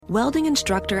Welding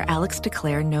instructor Alex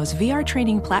DeClaire knows VR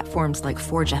training platforms like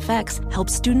Forge FX help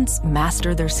students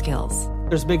master their skills.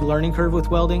 There's a big learning curve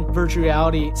with welding. Virtual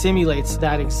reality simulates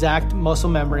that exact muscle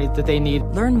memory that they need.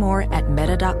 Learn more at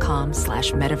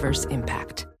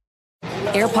meta.com/metaverseimpact.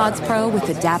 AirPods Pro with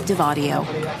adaptive audio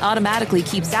automatically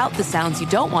keeps out the sounds you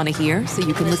don't want to hear so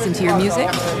you can listen to your music,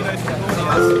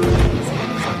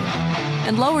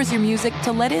 and lowers your music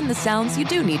to let in the sounds you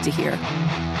do need to hear.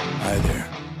 Hi there.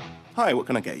 Hi, what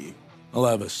can I get you? I'll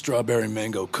have a strawberry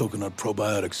mango coconut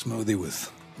probiotic smoothie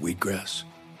with wheatgrass.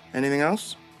 Anything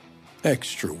else?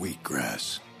 Extra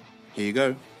wheatgrass. Here you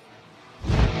go.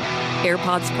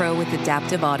 AirPods Pro with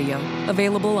adaptive audio.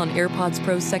 Available on AirPods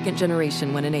Pro 2nd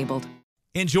generation when enabled.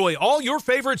 Enjoy all your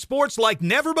favorite sports like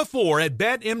never before at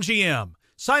BetMGM.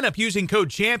 Sign up using code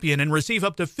CHAMPION and receive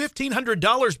up to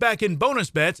 $1,500 back in bonus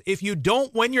bets if you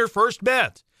don't win your first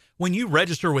bet. When you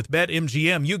register with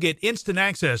BetMGM, you get instant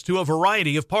access to a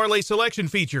variety of parlay selection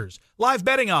features, live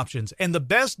betting options, and the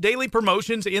best daily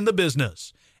promotions in the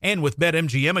business. And with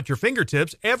BetMGM at your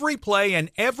fingertips, every play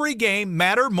and every game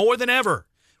matter more than ever.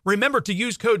 Remember to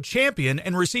use code CHAMPION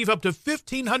and receive up to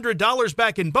 $1,500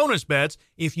 back in bonus bets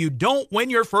if you don't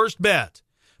win your first bet.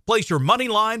 Place your money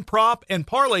line, prop, and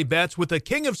parlay bets with the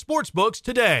king of sportsbooks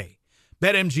today.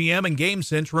 BetMGM and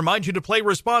GameSense remind you to play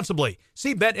responsibly.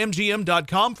 See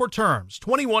BetMGM.com for terms.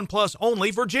 21 plus only,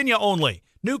 Virginia only.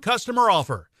 New customer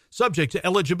offer. Subject to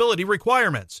eligibility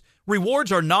requirements.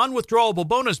 Rewards are non-withdrawable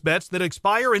bonus bets that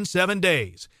expire in 7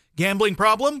 days. Gambling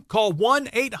problem? Call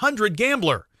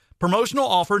 1-800-GAMBLER. Promotional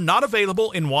offer not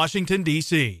available in Washington,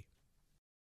 D.C.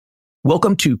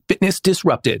 Welcome to Fitness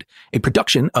Disrupted, a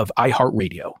production of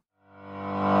iHeartRadio.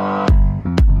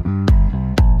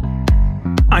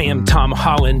 I am Tom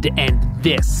Holland, and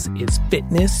this is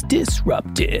Fitness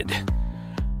Disrupted.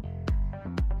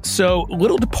 So,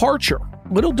 little departure.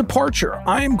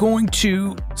 I am going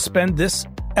to spend this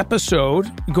episode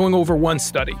going over one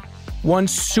study, one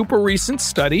super recent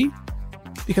study,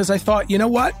 because I thought, you know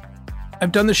what?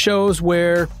 I've done the shows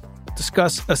where I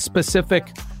discuss a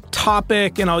specific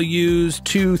topic and I'll use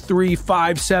 2, 3,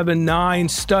 5, 7, 9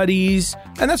 studies,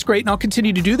 and that's great, and I'll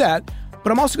continue to do that.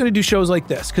 But I'm also going to do shows like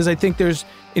this because I think there's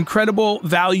incredible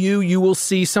value. You will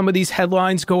see some of these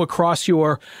headlines go across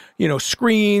your,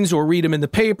 screens or read them in the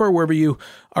paper, wherever you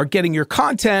are getting your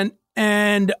content.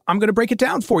 And I'm going to break it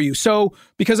down for you. So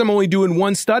because I'm only doing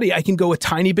one study, I can go a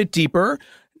tiny bit deeper,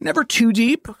 never too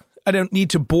deep. I don't need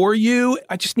to bore you.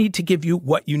 I just need to give you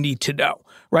what you need to know,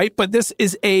 right? But this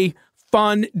is a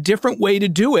fun, different way to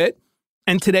do it.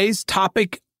 And today's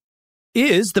topic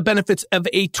is the benefits of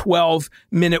a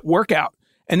 12-minute workout.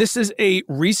 And this is a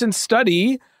recent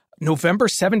study, November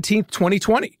 17th,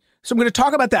 2020. So I'm going to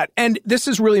talk about that. And this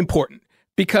is really important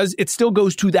because it still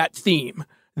goes to that theme,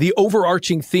 the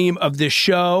overarching theme of this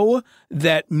show,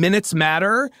 that minutes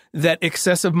matter, that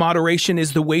excessive moderation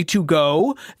is the way to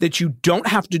go, that you don't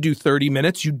have to do 30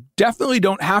 minutes. You definitely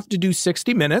don't have to do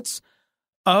 60 minutes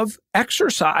of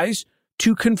exercise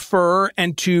to confer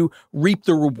and to reap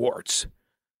the rewards.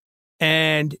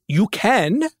 And you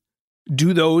can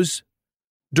do those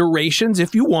durations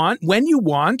if you want, when you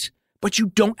want, but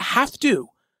you don't have to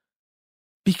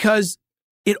because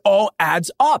it all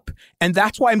adds up. And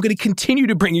that's why I'm going to continue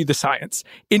to bring you the science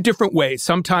in different ways.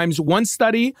 Sometimes one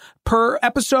study per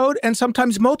episode and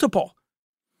sometimes multiple.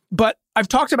 But I've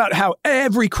talked about how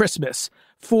every Christmas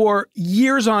for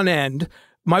years on end,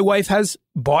 my wife has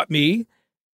bought me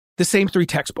the same 3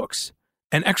 textbooks: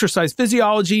 an exercise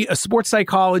physiology, a sports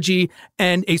psychology,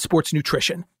 and a sports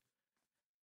nutrition.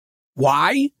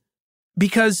 Why?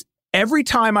 Because every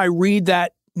time I read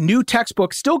that new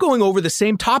textbook, still going over the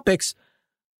same topics,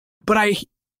 but I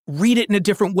read it in a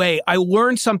different way. I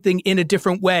learn something in a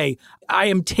different way. I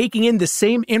am taking in the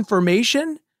same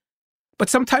information, but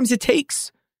sometimes it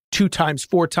takes 2 times,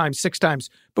 4 times, 6 times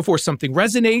before something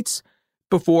resonates,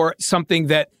 before something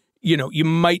that you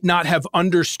might not have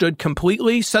understood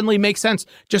completely suddenly makes sense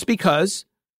just because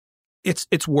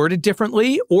it's worded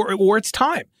differently or it's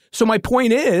time. So my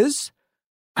point is,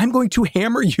 I'm going to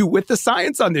hammer you with the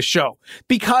science on this show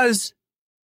because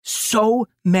so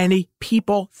many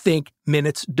people think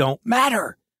minutes don't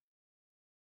matter.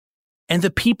 And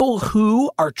the people who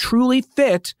are truly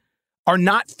fit are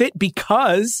not fit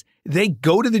because they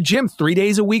go to the gym 3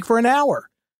 days a week for an hour.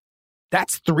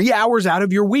 That's 3 hours out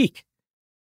of your week.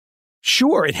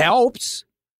 Sure, it helps,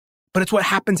 but it's what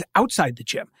happens outside the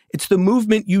gym. It's the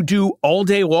movement you do all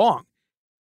day long.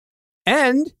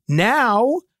 And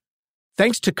now,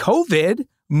 thanks to COVID,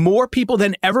 more people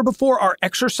than ever before are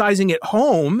exercising at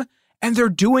home, and they're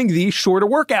doing these shorter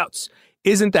workouts.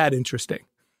 Isn't that interesting?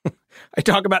 I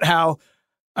talk about how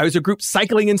I was a group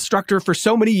cycling instructor for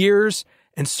so many years,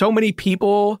 and so many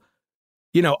people,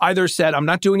 either said, I'm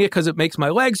not doing it because it makes my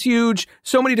legs huge.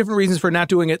 So many different reasons for not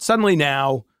doing it. Suddenly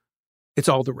now, it's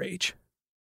all the rage.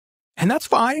 And that's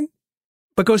fine.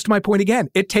 But goes to my point again.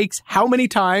 It takes how many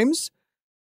times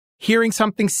hearing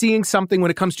something, seeing something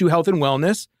when it comes to health and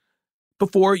wellness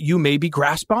before you maybe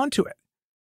grasp onto it.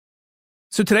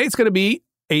 So today it's going to be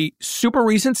a super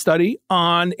recent study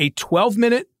on a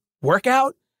 12-minute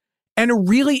workout and a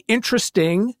really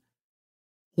interesting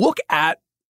look at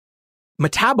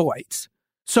metabolites.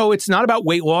 So it's not about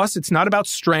weight loss. It's not about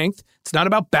strength. It's not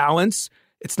about balance.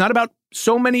 It's not about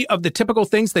so many of the typical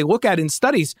things they look at in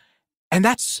studies. And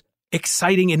that's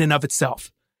exciting in and of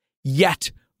itself.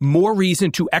 Yet more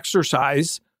reason to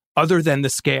exercise other than the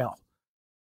scale.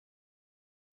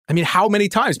 I mean, how many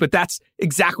times? But that's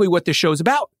exactly what this show's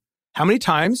about. How many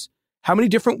times, how many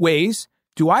different ways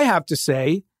do I have to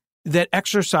say that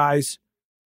exercise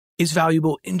is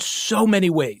valuable in so many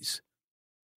ways,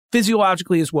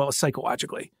 physiologically as well as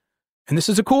psychologically? And this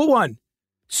is a cool one.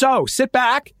 So sit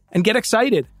back and get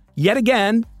excited. Yet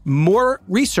again, more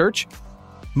research,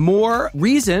 more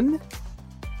reason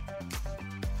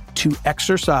to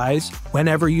exercise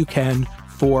whenever you can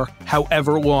for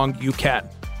however long you can.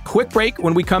 Quick break.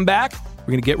 When we come back, we're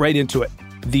going to get right into it.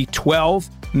 The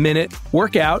 12-minute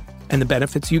workout and the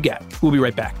benefits you get. We'll be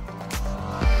right back.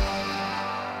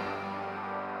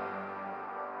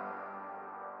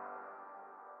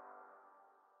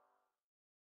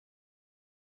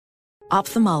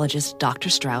 Ophthalmologist Dr.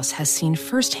 Strauss has seen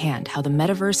firsthand how the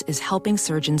metaverse is helping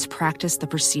surgeons practice the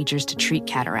procedures to treat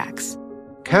cataracts.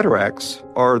 Cataracts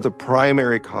are the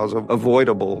primary cause of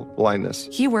avoidable blindness.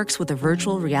 He works with a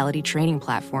virtual reality training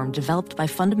platform developed by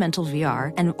Fundamental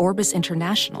VR and Orbis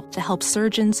International to help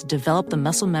surgeons develop the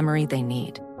muscle memory they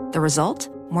need. The result?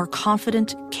 More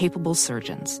confident, capable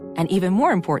surgeons. And even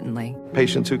more importantly,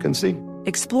 patients who can see.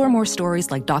 Explore more stories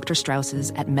like Dr.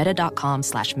 Strauss's at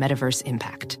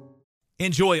meta.com/metaverseimpact.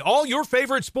 Enjoy all your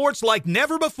favorite sports like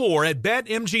never before at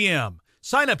BetMGM.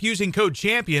 Sign up using code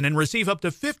CHAMPION and receive up to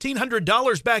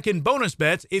 $1,500 back in bonus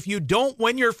bets if you don't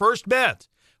win your first bet.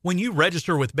 When you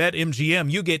register with BetMGM,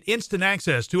 you get instant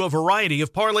access to a variety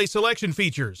of parlay selection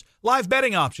features, live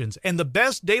betting options, and the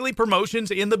best daily promotions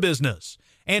in the business.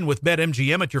 And with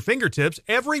BetMGM at your fingertips,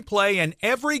 every play and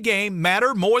every game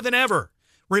matter more than ever.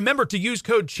 Remember to use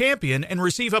code CHAMPION and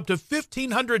receive up to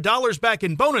 $1,500 back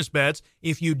in bonus bets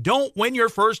if you don't win your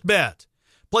first bet.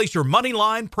 Place your money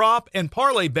line, prop, and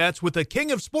parlay bets with the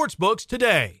king of sportsbooks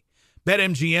today.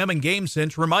 BetMGM and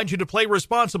GameSense remind you to play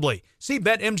responsibly. See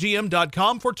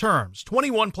BetMGM.com for terms.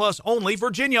 21 plus only,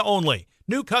 Virginia only.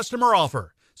 New customer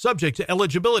offer. Subject to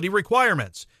eligibility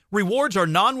requirements. Rewards are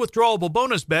non-withdrawable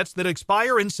bonus bets that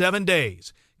expire in 7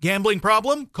 days. Gambling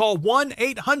problem? Call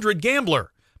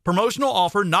 1-800-GAMBLER. Promotional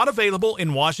offer not available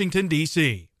in Washington,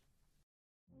 D.C.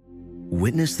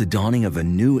 Witness the dawning of a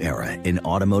new era in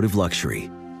automotive luxury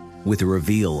with a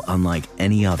reveal unlike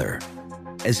any other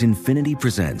as Infiniti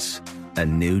presents a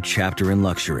new chapter in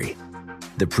luxury,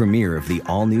 the premiere of the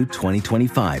all-new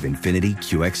 2025 Infiniti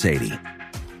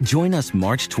QX80. Join us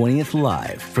March 20th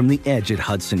live from the Edge at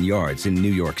Hudson Yards in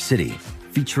New York City,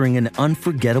 featuring an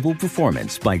unforgettable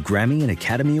performance by Grammy and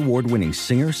Academy Award-winning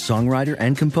singer, songwriter,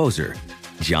 and composer,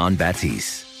 Jon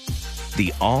Batiste.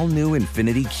 The all-new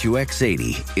Infiniti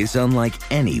QX80 is unlike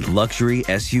any luxury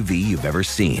SUV you've ever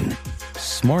seen.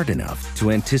 Smart enough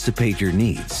to anticipate your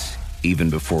needs, even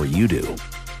before you do.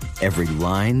 Every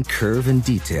line, curve, and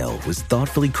detail was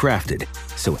thoughtfully crafted,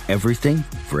 so everything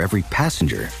for every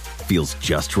passenger feels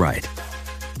just right.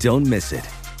 Don't miss it.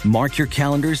 Mark your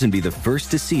calendars and be the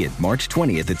first to see it March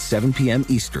 20th at 7 p.m.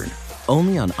 Eastern,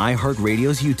 only on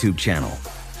iHeartRadio's YouTube channel.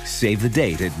 Save the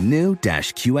date at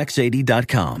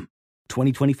new-QX80.com.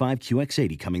 2025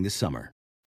 QX80 coming this summer.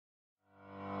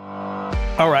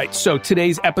 All right, so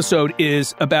today's episode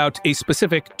is about a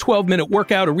specific 12-minute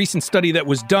workout, a recent study that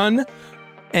was done,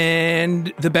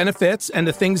 and the benefits and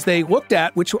the things they looked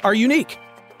at, which are unique.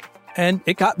 And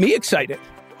it got me excited.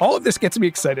 All of this gets me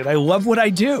excited. I love what I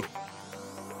do.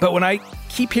 But when I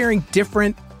keep hearing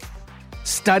different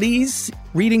studies,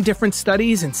 reading different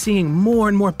studies, and seeing more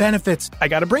and more benefits, I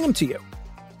got to bring them to you.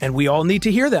 And we all need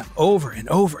to hear them over and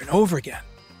over and over again.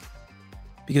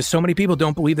 Because so many people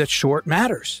don't believe that short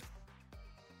matters.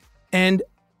 And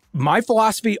my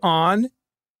philosophy on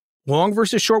long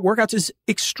versus short workouts is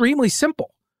extremely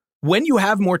simple. When you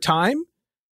have more time,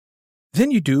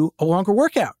 then you do a longer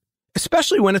workout,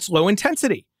 especially when it's low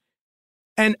intensity.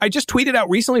 And I just tweeted out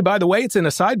recently, by the way, it's an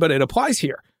aside, but it applies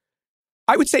here.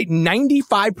 I would say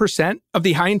 95% of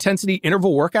the high intensity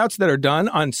interval workouts that are done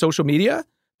on social media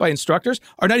by instructors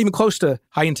are not even close to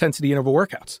high-intensity interval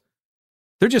workouts.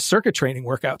 They're just circuit training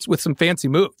workouts with some fancy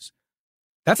moves.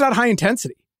 That's not high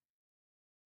intensity.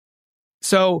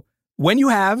 So when you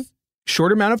have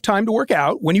shorter amount of time to work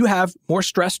out, when you have more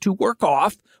stress to work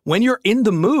off, when you're in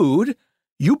the mood,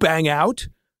 you bang out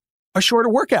a shorter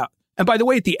workout. And by the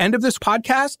way, at the end of this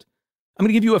podcast, I'm going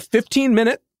to give you a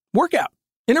 15-minute workout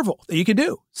interval that you can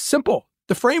do. Simple,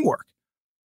 the framework.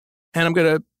 And I'm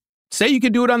going to say you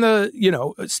could do it on the,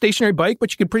 stationary bike,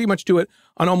 but you can pretty much do it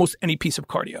on almost any piece of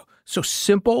cardio. So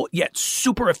simple, yet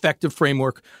super effective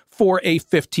framework for a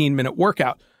 15-minute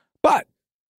workout. But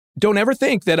don't ever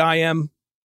think that I am,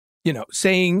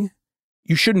 saying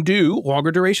you shouldn't do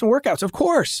longer duration workouts. Of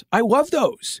course, I love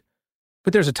those.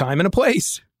 But there's a time and a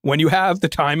place when you have the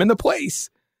time and the place,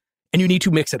 and you need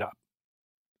to mix it up.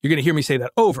 You're going to hear me say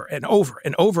that over and over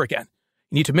and over again.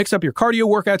 You need to mix up your cardio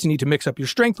workouts. You need to mix up your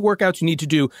strength workouts. You need to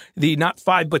do the not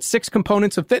 5, but 6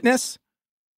 components of fitness.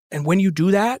 And when you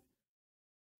do that,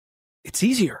 it's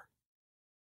easier.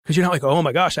 Because you're not like, oh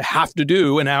my gosh, I have to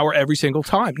do an hour every single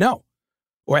time. No.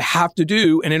 Or I have to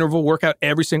do an interval workout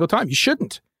every single time. You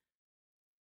shouldn't.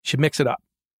 You should mix it up.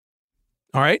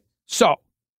 All right? So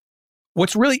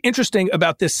what's really interesting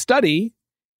about this study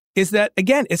is that,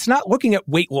 again, it's not looking at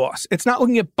weight loss. It's not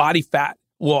looking at body fat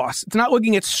loss. It's not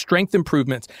looking at strength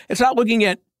improvements. It's not looking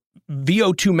at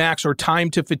VO2 max or time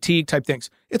to fatigue type things.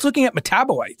 It's looking at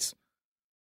metabolites.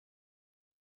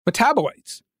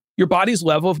 Metabolites. Your body's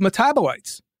level of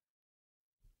metabolites.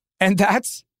 And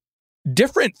that's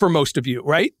different for most of you,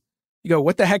 right? You go,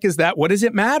 what the heck is that? What does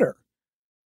it matter?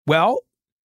 Well,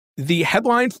 the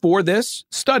headline for this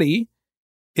study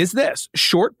is this: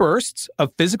 short bursts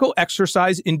of physical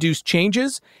exercise induce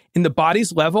changes in the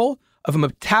body's level of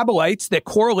metabolites that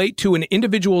correlate to an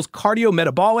individual's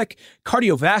cardiometabolic,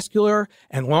 cardiovascular,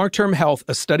 and long-term health,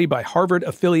 a study by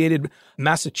Harvard-affiliated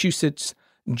Massachusetts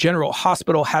General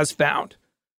Hospital has found.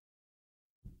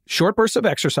 Short bursts of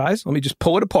exercise, let me just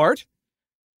pull it apart,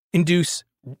 induce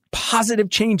positive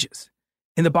changes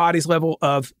in the body's level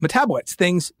of metabolites,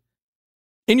 things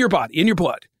in your body, in your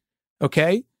blood,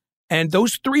 okay? And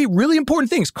those 3 really important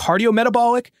things: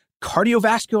 cardiometabolic,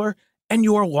 cardiovascular, and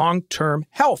your long-term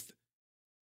health.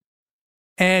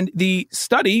 And the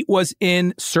study was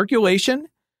in Circulation,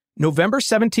 November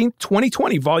 17th,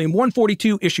 2020, volume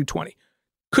 142, issue 20.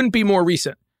 Couldn't be more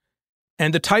recent.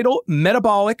 And the title,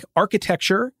 Metabolic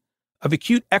Architecture of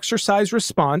Acute Exercise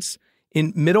Response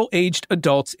in Middle-Aged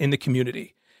Adults in the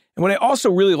Community. And what I also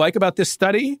really like about this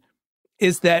study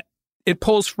is that it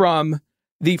pulls from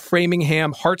the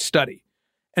Framingham Heart Study.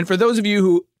 And for those of you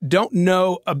who don't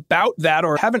know about that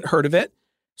or haven't heard of it,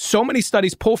 so many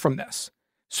studies pull from this.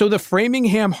 So the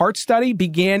Framingham Heart Study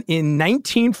began in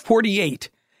 1948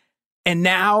 and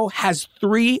now has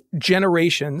 3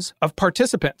 generations of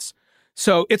participants.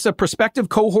 So it's a prospective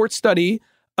cohort study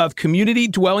of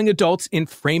community-dwelling adults in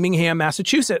Framingham,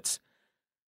 Massachusetts.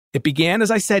 It began,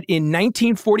 as I said, in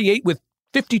 1948 with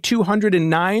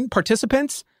 5,209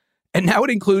 participants, and now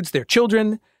it includes their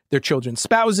children, their children's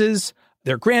spouses,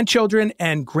 their grandchildren,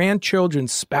 and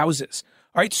grandchildren's spouses.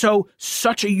 All right, so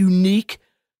such a unique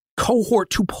cohort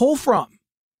to pull from.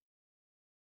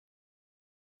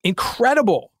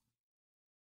 Incredible,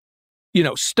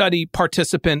 study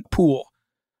participant pool.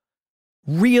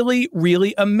 Really,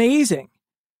 really amazing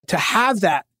to have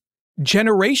that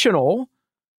generational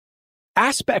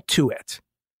aspect to it.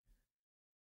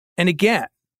 And again,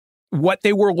 what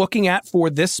they were looking at for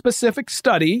this specific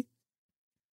study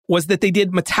was that they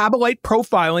did metabolite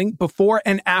profiling before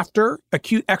and after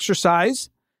acute exercise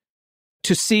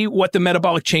to see what the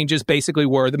metabolic changes basically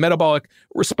were, the metabolic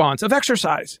response of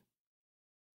exercise.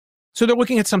 So they're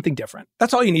looking at something different.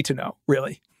 That's all you need to know,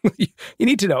 really. You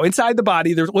need to know. Inside the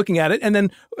body, they're looking at it, and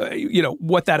then,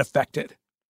 what that affected.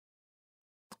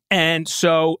 And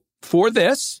so for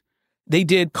this, they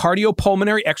did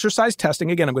cardiopulmonary exercise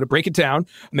testing. Again, I'm going to break it down,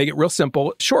 make it real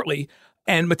simple shortly.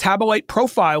 And metabolite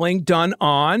profiling done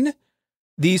on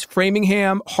these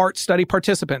Framingham Heart Study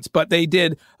participants. But they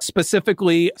did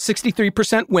specifically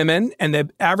 63% women, and the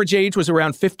average age was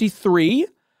around 53,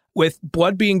 with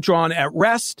blood being drawn at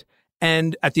rest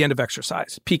and at the end of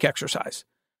exercise, peak exercise.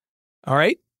 All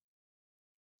right?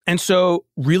 And so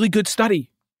really good study.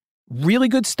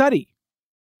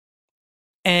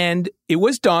 And it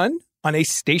was done on a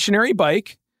stationary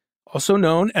bike, also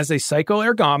known as a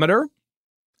cycloergometer.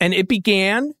 And it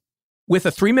began with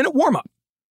a 3-minute warm-up.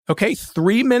 Okay,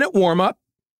 3-minute warm-up.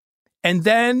 And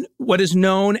then what is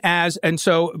known as, and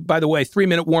so, by the way,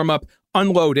 3-minute warm-up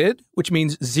unloaded, which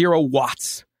means 0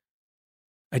 watts.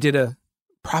 I did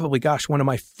one of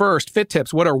my first fit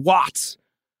tips. What are watts?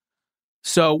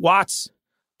 So watts,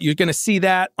 You're going to see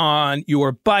that on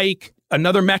your bike.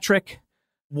 Another metric,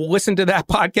 listen to that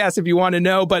podcast if you want to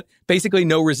know, but basically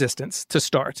no resistance to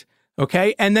start.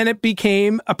 Okay. And then it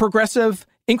became a progressive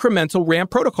incremental ramp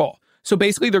protocol. So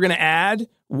basically they're going to add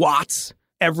watts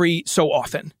every so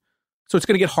often. So it's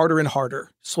going to get harder and harder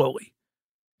slowly.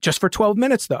 Just for 12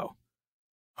 minutes though.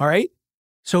 All right.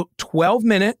 So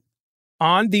 12-minute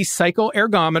on the cycle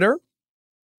ergometer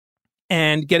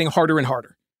and getting harder and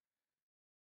harder.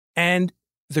 And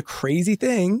the crazy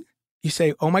thing, you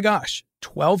say, oh my gosh,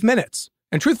 12 minutes.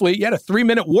 And truthfully, you had a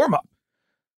 3-minute warm-up.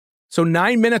 So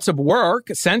 9 minutes of work,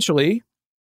 essentially.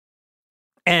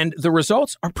 And the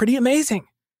results are pretty amazing.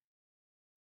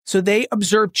 So they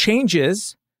observed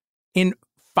changes in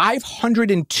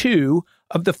 502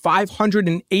 of the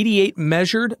 588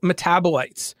 measured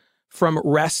metabolites from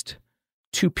rest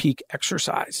to peak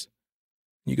exercise.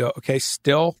 You go, okay,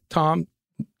 still, Tom,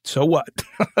 so what?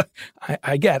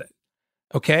 I get it.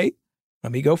 Okay,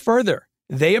 let me go further.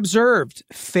 They observed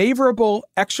favorable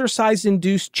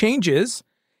exercise-induced changes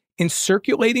in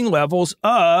circulating levels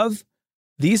of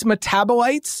these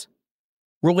metabolites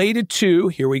related to,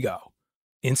 here we go,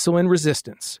 insulin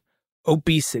resistance,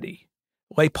 obesity,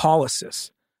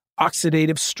 lipolysis,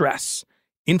 oxidative stress,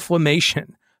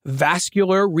 inflammation,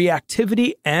 vascular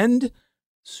reactivity, and,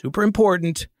 super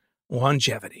important,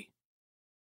 longevity.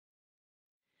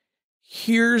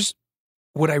 Here's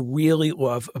what I really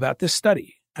love about this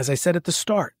study, as I said at the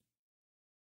start.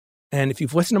 And if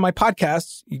you've listened to my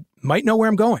podcasts, you might know where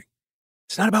I'm going.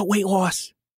 It's not about weight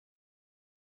loss.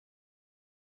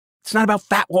 It's not about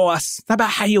fat loss. It's not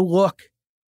about how you look.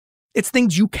 It's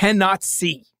things you cannot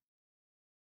see.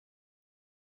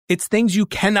 It's things you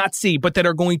cannot see, but that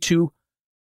are going to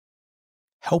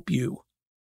help you.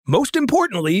 Most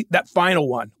importantly, that final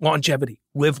one, longevity,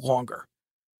 live longer,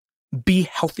 be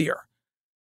healthier.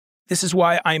 This is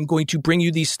why I'm going to bring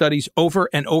you these studies over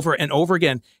and over and over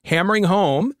again, hammering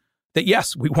home that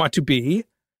yes, we want to be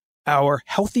our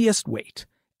healthiest weight.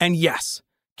 And yes,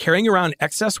 carrying around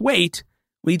excess weight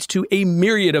leads to a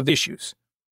myriad of issues.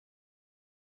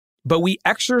 But we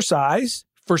exercise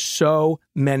for so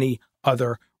many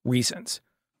other reasons.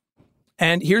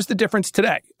 And here's the difference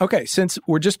today. Okay, since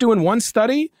we're just doing one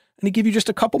study, I'm going to give you just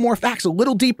a couple more facts, a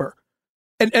little deeper.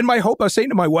 And my hope, I was saying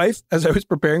to my wife as I was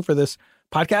preparing for this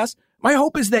podcast, my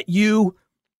hope is that you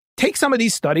take some of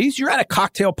these studies, you're at a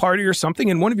cocktail party or something,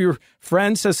 and one of your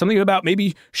friends says something about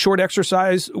maybe short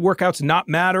exercise workouts not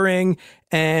mattering,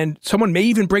 and someone may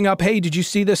even bring up, hey, did you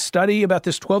see this study about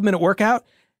this 12-minute workout?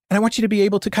 And I want you to be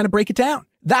able to kind of break it down.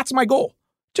 That's my goal.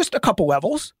 Just a couple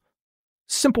levels,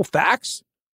 simple facts,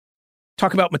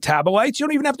 talk about metabolites. You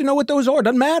don't even have to know what those are. It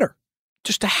doesn't matter.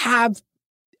 Just to have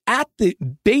at the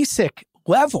basic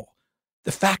level,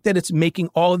 the fact that it's making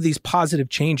all of these positive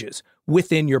changes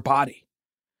within your body.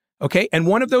 Okay. And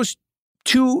one of those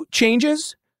two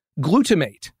changes,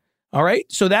 glutamate. All right.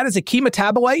 So that is a key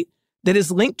metabolite that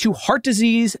is linked to heart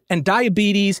disease and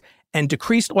diabetes and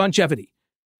decreased longevity.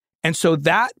 And so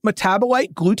that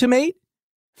metabolite, glutamate,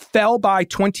 fell by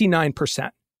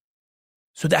 29%.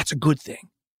 So that's a good thing,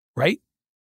 right?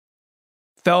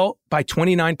 Fell by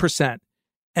 29%.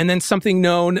 And then something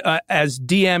known as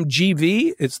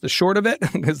DMGV, it's the short of it,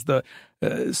 because the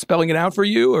spelling it out for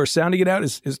you or sounding it out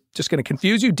is just going to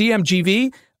confuse you.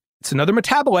 DMGV, it's another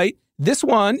metabolite. This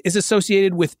one is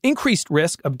associated with increased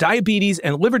risk of diabetes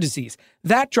and liver disease.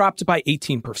 That dropped by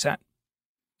 18%.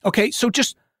 Okay, so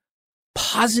just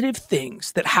positive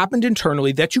things that happened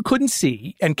internally that you couldn't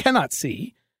see and cannot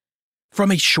see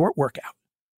from a short workout.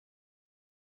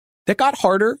 That got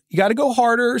harder. You got to go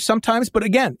harder sometimes, but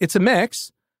again, it's a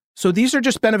mix. So these are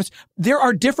just benefits. There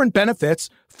are different benefits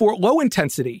for low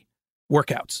intensity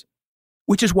workouts,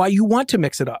 which is why you want to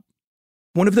mix it up.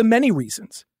 One of the many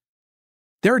reasons.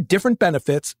 There are different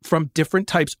benefits from different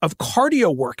types of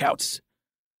cardio workouts,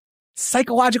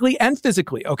 psychologically and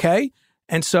physically, okay?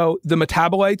 And so the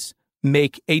metabolites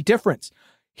make a difference.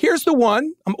 Here's the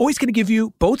one. I'm always going to give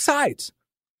you both sides.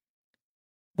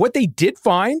 What they did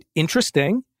find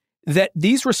interesting, that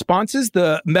these responses,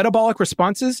 the metabolic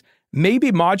responses, may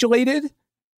be modulated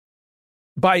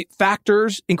by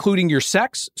factors including your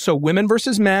sex, so women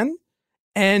versus men,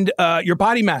 and your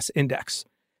body mass index.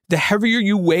 The heavier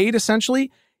you weighed,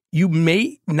 essentially, you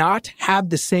may not have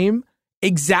the same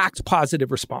exact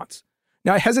positive response.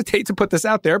 Now, I hesitate to put this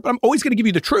out there, but I'm always going to give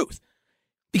you the truth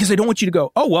because I don't want you to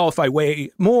go, oh, well, if I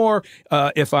weigh more,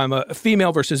 if I'm a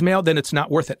female versus male, then it's not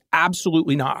worth it.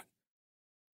 Absolutely not.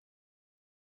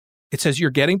 It says you're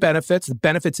getting benefits. The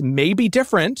benefits may be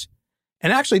different.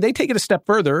 And actually, they take it a step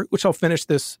further, which I'll finish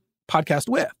this podcast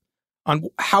with, on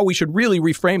how we should really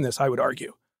reframe this, I would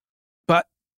argue. But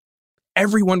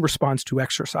Everyone responds to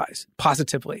exercise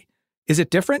positively. Is it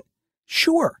different?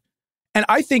 Sure. And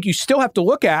I think you still have to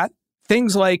look at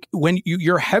things like when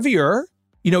you're heavier,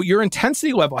 your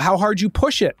intensity level, how hard you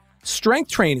push it, strength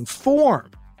training,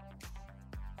 form.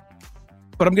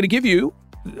 But I'm going to give you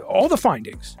all the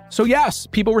findings. So yes,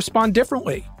 people respond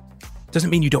differently. Doesn't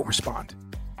mean you don't respond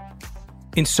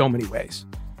in so many ways.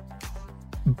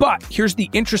 But here's the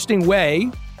interesting way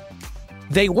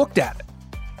they looked at it.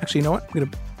 Actually, you know what? I'm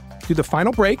going to do the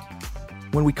final break.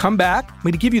 When we come back, I'm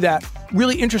going to give you that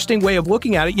really interesting way of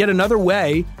looking at it. Yet another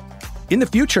way in the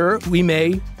future we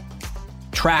may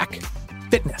track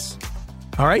fitness.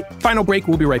 All right? Final break.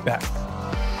 We'll be right back.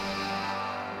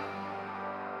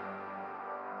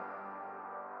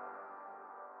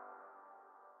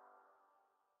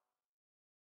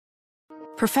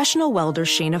 Professional welder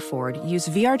Shayna Ford used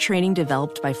VR training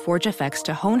developed by ForgeFX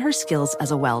to hone her skills as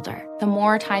a welder. The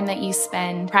more time that you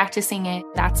spend practicing it,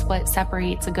 that's what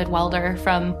separates a good welder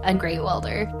from a great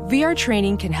welder. VR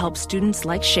training can help students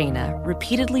like Shayna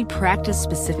repeatedly practice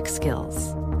specific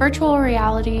skills. Virtual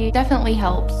reality definitely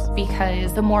helps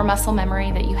because the more muscle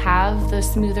memory that you have, the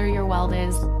smoother your weld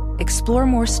is. Explore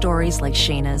more stories like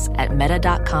Shayna's at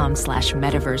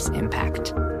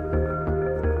meta.com/metaverseimpact.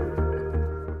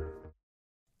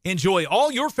 Enjoy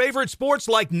all your favorite sports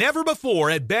like never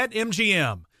before at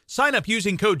BetMGM. Sign up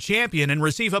using code CHAMPION and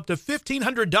receive up to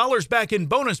 $1,500 back in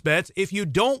bonus bets if you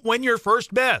don't win your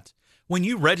first bet. When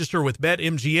you register with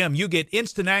BetMGM, you get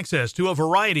instant access to a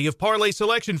variety of parlay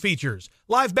selection features,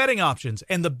 live betting options,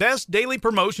 and the best daily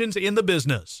promotions in the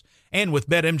business. And with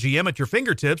BetMGM at your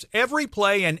fingertips, every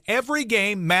play and every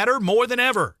game matter more than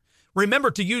ever.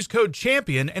 Remember to use code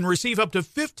CHAMPION and receive up to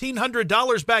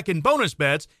 $1,500 back in bonus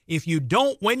bets if you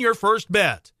don't win your first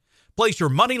bet. Place your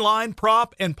money line,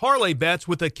 prop, and parlay bets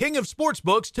with the king of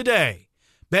sportsbooks today.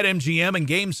 BetMGM and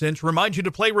GameSense remind you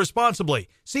to play responsibly.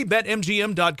 See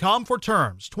BetMGM.com for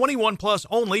terms. 21 plus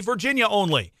only, Virginia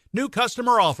only. New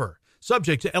customer offer.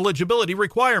 Subject to eligibility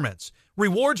requirements.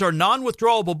 Rewards are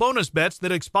non-withdrawable bonus bets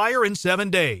that expire in 7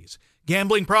 days.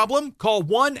 Gambling problem? Call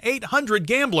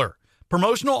 1-800-GAMBLER.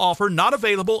 Promotional offer not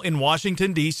available in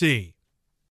Washington, D.C.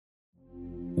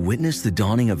 Witness the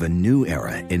dawning of a new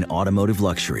era in automotive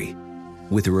luxury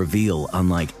with a reveal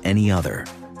unlike any other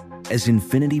as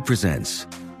Infiniti presents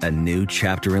a new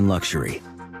chapter in luxury,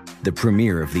 the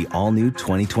premiere of the all-new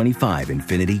 2025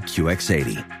 Infiniti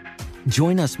QX80.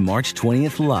 Join us March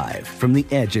 20th live from the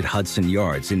Edge at Hudson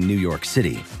Yards in New York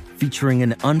City, featuring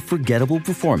an unforgettable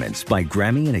performance by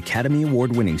Grammy and Academy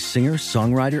Award-winning singer,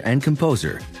 songwriter, and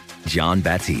composer Jon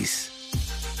Batiste.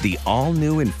 The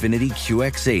all-new Infiniti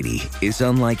QX80 is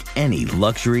unlike any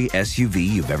luxury SUV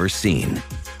you've ever seen.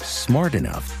 Smart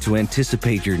enough to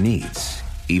anticipate your needs,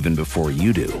 even before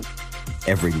you do.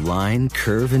 Every line,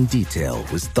 curve, and detail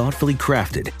was thoughtfully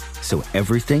crafted, so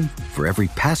everything for every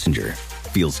passenger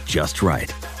feels just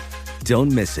right.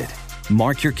 Don't miss it.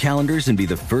 Mark your calendars and be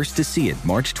the first to see it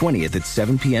March 20th at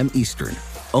 7 p.m. Eastern,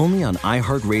 only on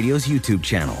iHeartRadio's YouTube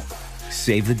channel.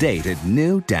 Save the date at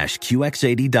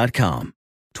new-QX80.com.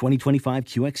 2025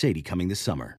 QX80 coming this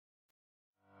summer.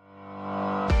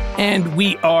 And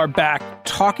we are back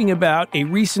talking about a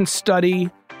recent study,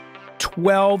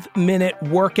 12-minute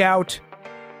workout,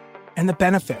 and the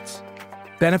benefits.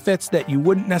 Benefits that you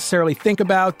wouldn't necessarily think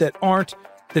about, that aren't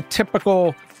the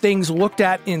typical things looked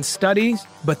at in studies,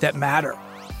 but that matter.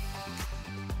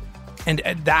 And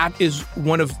that is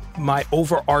one of my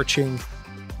overarching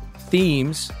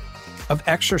themes of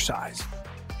exercise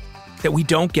that we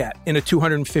don't get in a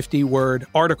 250-word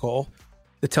article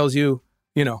that tells you,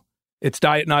 it's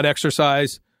diet, not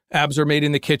exercise. Abs are made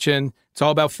in the kitchen. It's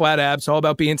all about flat abs, all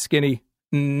about being skinny.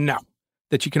 No.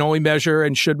 That you can only measure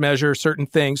and should measure certain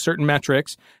things, certain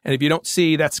metrics. And if you don't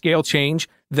see that scale change,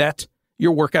 that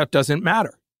your workout doesn't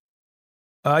matter.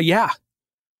 Yeah.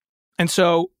 And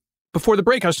so before the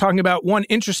break, I was talking about one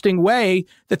interesting way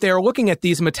that they are looking at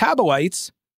these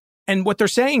metabolites. And what they're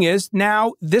saying is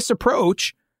now this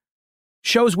approach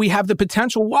shows we have the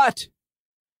potential what?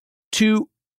 To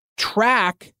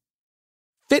track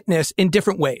fitness in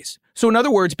different ways. So in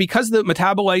other words, because the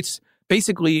metabolites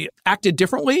basically acted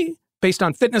differently based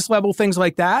on fitness level, things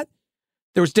like that,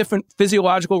 there was different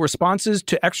physiological responses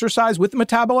to exercise with the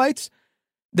metabolites,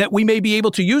 that we may be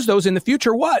able to use those in the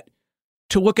future, what?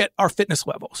 To look at our fitness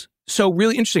levels. So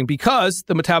really interesting, because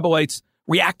the metabolites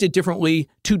reacted differently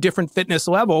to different fitness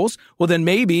levels. Well, then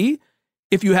maybe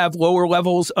if you have lower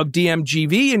levels of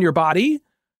DMGV in your body,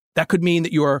 that could mean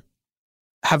that you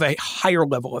have a higher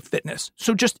level of fitness.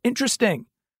 So just interesting.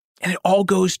 And it all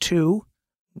goes to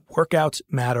workouts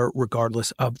matter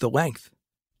regardless of the length.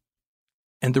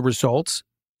 And the results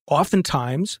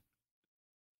oftentimes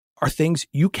are things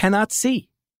you cannot see.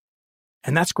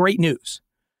 And that's great news.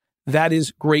 That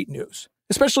is great news,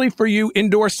 especially for you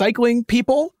indoor cycling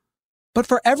people, but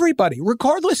for everybody,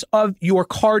 regardless of your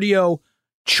cardio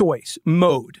choice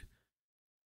mode.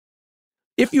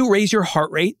 If you raise your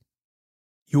heart rate,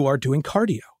 you are doing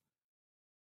cardio.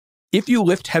 If you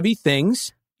lift heavy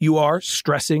things, you are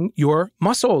stressing your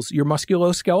muscles, your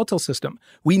musculoskeletal system.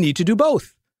 We need to do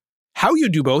both. How you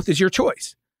do both is your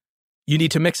choice. You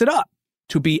need to mix it up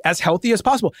to be as healthy as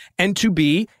possible and to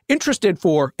be interested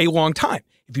for a long time.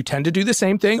 If you tend to do the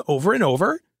same thing over and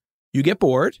over, you get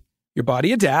bored, your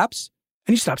body adapts,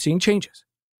 and you stop seeing changes.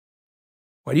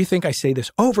 Why do you think I say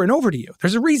this over and over to you?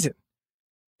 There's a reason.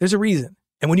 There's a reason.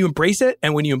 And when you embrace it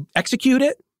and when you execute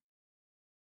it,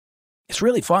 it's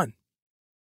really fun.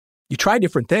 You try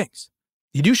different things.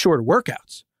 You do shorter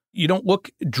workouts. You don't look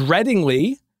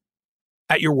dreadingly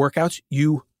at your workouts.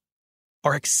 You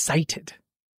are excited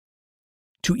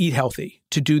to eat healthy,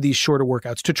 to do these shorter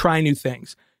workouts, to try new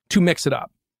things, to mix it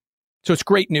up. So it's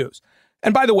great news.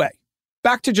 And by the way,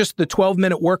 back to just the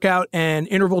 12-minute workout and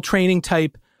interval training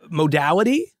type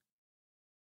modality.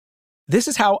 This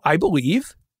is how I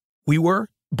believe we were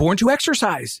born to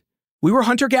exercise. We were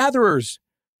hunter-gatherers.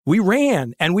 We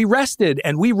ran and we rested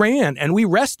and we ran and we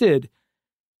rested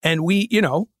and we,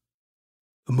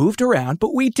 moved around,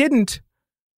 but we didn't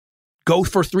go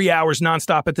for 3 hours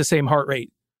nonstop at the same heart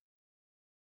rate.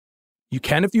 You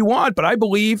can if you want, but I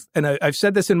believe, and I've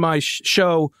said this in my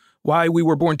show, Why We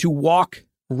Were Born to Walk,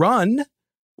 Run,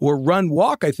 or Run,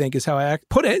 Walk, I think is how I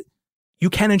put it. You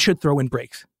can and should throw in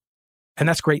breaks. And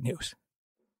that's great news.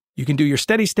 You can do your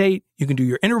steady state, you can do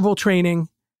your interval training,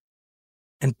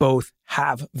 and both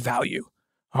have value.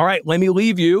 All right, let me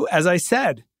leave you, as I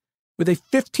said, with a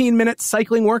 15-minute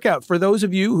cycling workout. For those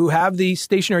of you who have the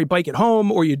stationary bike at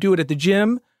home or you do it at the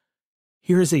gym,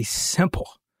 here is a simple,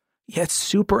 yet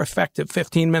super effective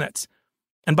 15 minutes.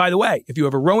 And by the way, if you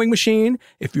have a rowing machine,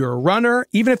 if you're a runner,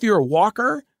 even if you're a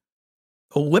walker,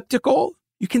 elliptical,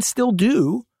 you can still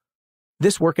do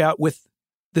this workout with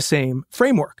the same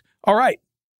framework. All right,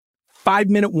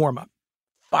 5-minute warm-up.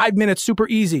 5 minutes, super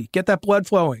easy. Get that blood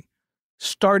flowing.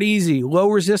 Start easy, low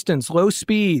resistance, low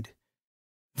speed.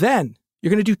 Then you're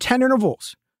going to do 10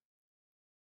 intervals.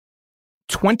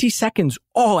 20 seconds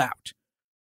all out.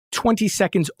 20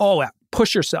 seconds all out.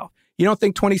 Push yourself. You don't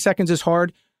think 20 seconds is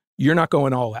hard? You're not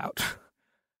going all out.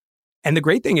 And the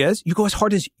great thing is you go as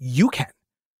hard as you can.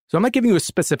 So I'm not giving you a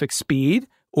specific speed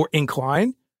or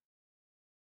incline.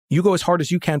 You go as hard as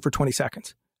you can for 20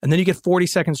 seconds. And then you get 40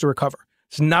 seconds to recover.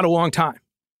 It's not a long time.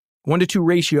 1-to-2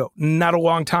 ratio, not a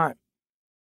long time.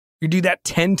 You do that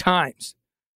 10 times.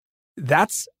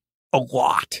 That's a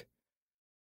lot.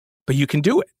 But you can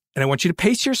do it. And I want you to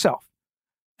pace yourself.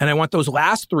 And I want those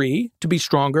last 3 to be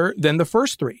stronger than the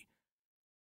first 3.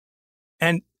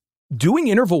 And doing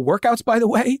interval workouts, by the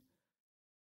way,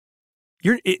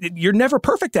 you're never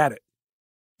perfect at it.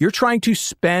 You're trying to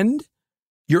spend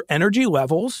your energy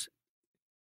levels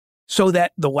so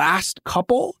that the last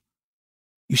couple,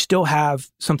 you still have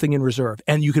something in reserve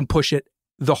and you can push it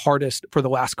the hardest for the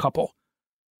last couple.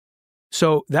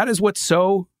 So that is what's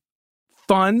so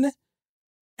fun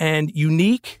and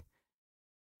unique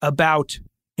about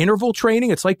interval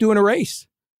training. It's like doing a race.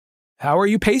 How are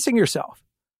you pacing yourself?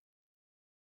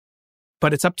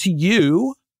 But it's up to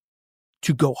you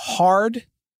to go hard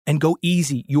and go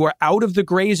easy. You are out of the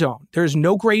gray zone. There's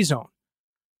no gray zone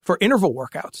for interval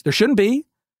workouts. There shouldn't be.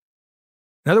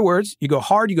 In other words, you go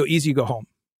hard, you go easy, you go home.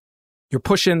 You're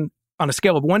pushing on a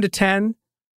scale of 1 to 10,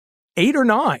 8 or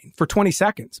 9 for 20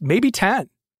 seconds, maybe 10.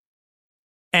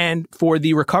 And for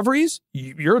the recoveries,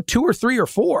 you're 2 or 3 or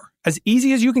 4, as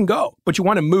easy as you can go. But you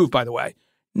want to move, by the way.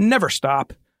 Never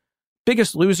stop.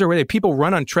 Biggest Loser, where people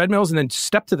run on treadmills and then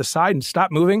step to the side and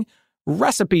stop moving.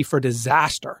 Recipe for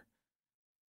disaster.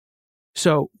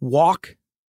 So walk,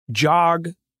 jog,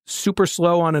 super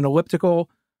slow on an elliptical.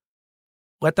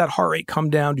 Let that heart rate come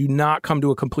down. Do not come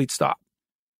to a complete stop.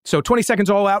 So 20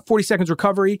 seconds all out, 40 seconds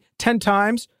recovery, 10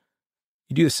 times.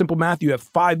 You do the simple math, you have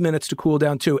 5 minutes to cool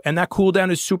down too. And that cool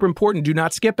down is super important. Do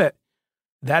not skip it.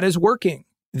 That is working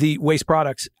the waste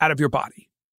products out of your body.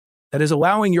 That is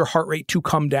allowing your heart rate to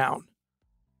come down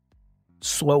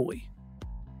slowly.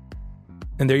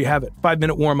 And there you have it.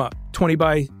 5-minute warm up, 20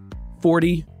 by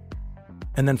 40,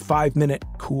 and then 5-minute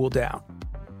cool down.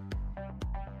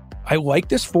 I like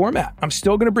this format. I'm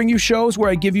still going to bring you shows where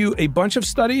I give you a bunch of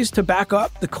studies to back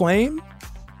up the claim,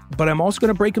 but I'm also going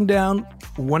to break them down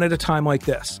one at a time like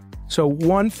this. So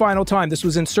one final time, this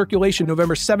was in Circulation,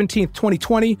 November 17th,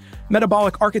 2020,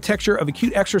 Metabolic Architecture of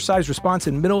Acute Exercise Response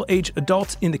in Middle-Aged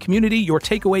Adults in the Community. Your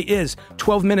takeaway is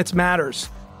 12 minutes matters.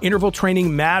 Interval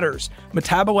training matters.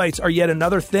 Metabolites are yet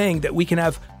another thing that we can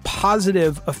have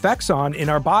positive effects on in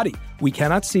our body. We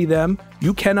cannot see them,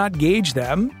 you cannot gauge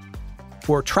them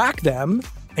or track them,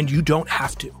 and you don't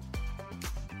have to.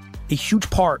 A huge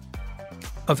part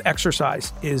of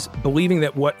exercise is believing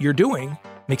that what you're doing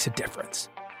makes a difference.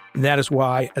 And that is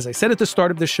why, as I said at the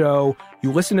start of the show,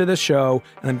 you listen to this show,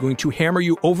 and I'm going to hammer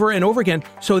you over and over again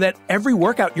so that every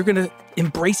workout, you're going to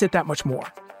embrace it that much more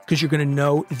because you're going to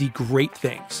know the great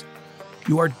things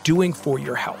you are doing for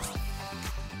your health.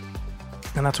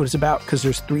 And that's what it's about, because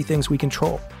there's 3 things we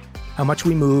control: how much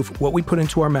we move, what we put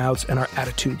into our mouths, and our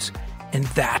attitudes. And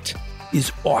that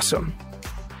is awesome.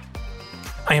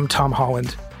 I am Tom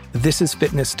Holland. This is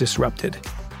Fitness Disrupted.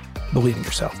 Believe in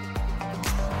yourself.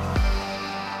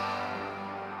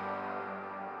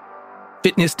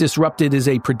 Fitness Disrupted is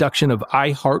a production of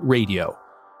iHeartRadio.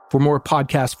 For more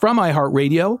podcasts from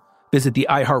iHeartRadio, visit the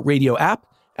iHeartRadio app,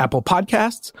 Apple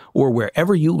Podcasts, or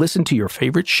wherever you listen to your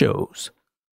favorite shows.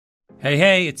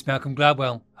 Hey, it's Malcolm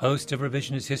Gladwell, host of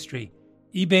Revisionist History.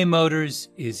 eBay Motors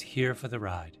is here for the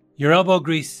ride. Your elbow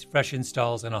grease, fresh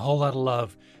installs, and a whole lot of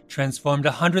love transformed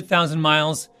 100,000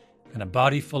 miles and a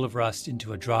body full of rust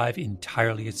into a drive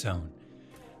entirely its own.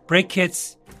 Brake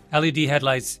kits, LED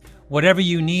headlights, whatever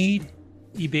you need,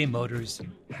 eBay Motors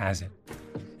has it.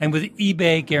 And with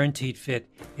eBay Guaranteed Fit,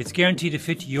 it's guaranteed to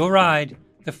fit your ride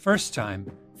the first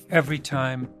time, every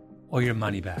time, or your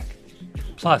money back.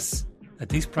 Plus, at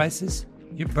these prices,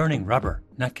 you're burning rubber,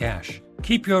 not cash.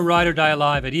 Keep your ride or die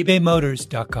alive at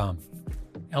ebaymotors.com.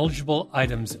 Eligible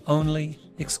items only.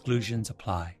 Exclusions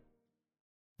apply.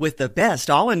 With the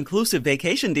best all-inclusive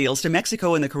vacation deals to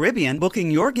Mexico and the Caribbean, booking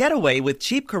your getaway with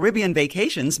Cheap Caribbean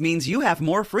Vacations means you have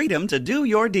more freedom to do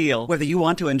your deal. Whether you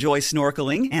want to enjoy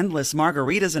snorkeling, endless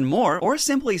margaritas, and more, or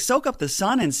simply soak up the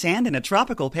sun and sand in a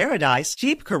tropical paradise,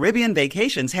 Cheap Caribbean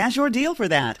Vacations has your deal for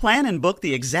that. Plan and book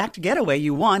the exact getaway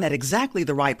you want at exactly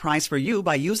the right price for you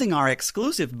by using our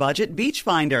exclusive budget Beach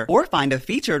Finder, or find a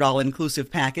featured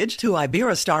all-inclusive package to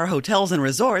Iberostar Hotels and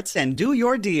Resorts and do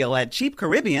your deal at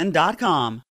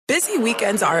cheapcaribbean.com. Busy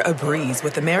weekends are a breeze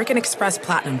with American Express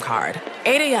Platinum Card.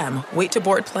 8 a.m., wait to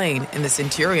board plane in the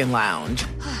Centurion Lounge.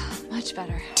 Much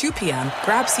better. 2 p.m.,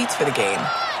 grab seats for the game.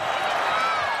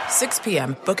 6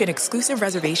 p.m., book an exclusive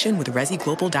reservation with Resi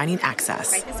Global Dining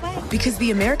Access. Right this way. Because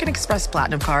the American Express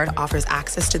Platinum Card offers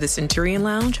access to the Centurion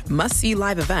Lounge, must-see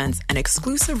live events, and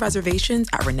exclusive reservations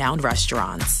at renowned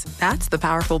restaurants. That's the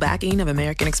powerful backing of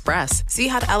American Express. See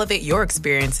how to elevate your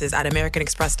experiences at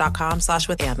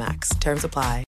americanexpress.com/withAmex. Terms apply.